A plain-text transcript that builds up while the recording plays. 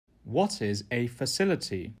What is a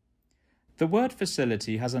facility? The word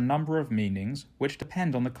facility has a number of meanings which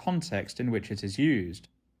depend on the context in which it is used.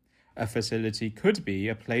 A facility could be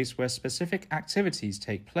a place where specific activities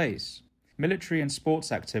take place. Military and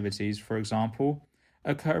sports activities, for example,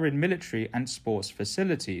 occur in military and sports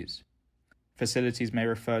facilities. Facilities may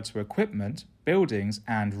refer to equipment, buildings,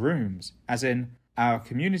 and rooms, as in, our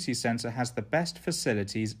community centre has the best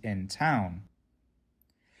facilities in town.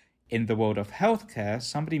 In the world of healthcare,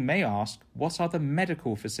 somebody may ask, what are the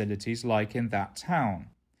medical facilities like in that town?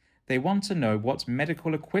 They want to know what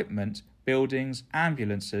medical equipment, buildings,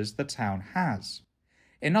 ambulances the town has.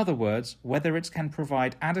 In other words, whether it can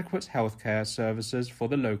provide adequate healthcare services for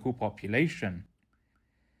the local population.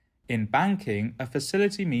 In banking, a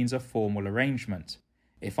facility means a formal arrangement.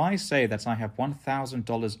 If I say that I have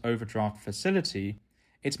 $1,000 overdraft facility,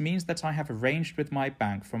 it means that I have arranged with my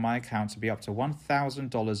bank for my account to be up to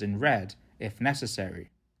 $1,000 in red if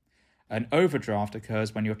necessary. An overdraft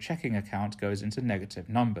occurs when your checking account goes into negative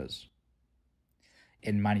numbers.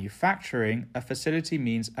 In manufacturing, a facility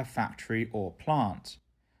means a factory or plant.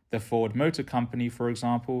 The Ford Motor Company, for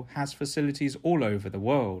example, has facilities all over the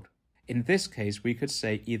world. In this case, we could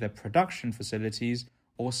say either production facilities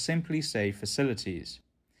or simply say facilities.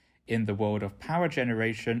 In the world of power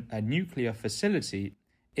generation, a nuclear facility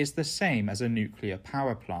is the same as a nuclear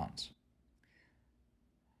power plant.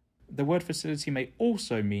 The word facility may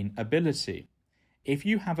also mean ability. If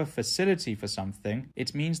you have a facility for something,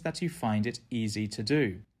 it means that you find it easy to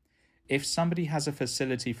do. If somebody has a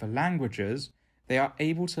facility for languages, they are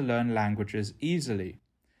able to learn languages easily.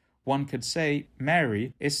 One could say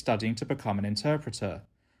Mary is studying to become an interpreter,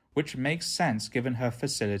 which makes sense given her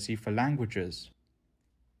facility for languages.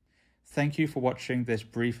 Thank you for watching this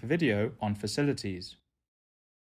brief video on facilities.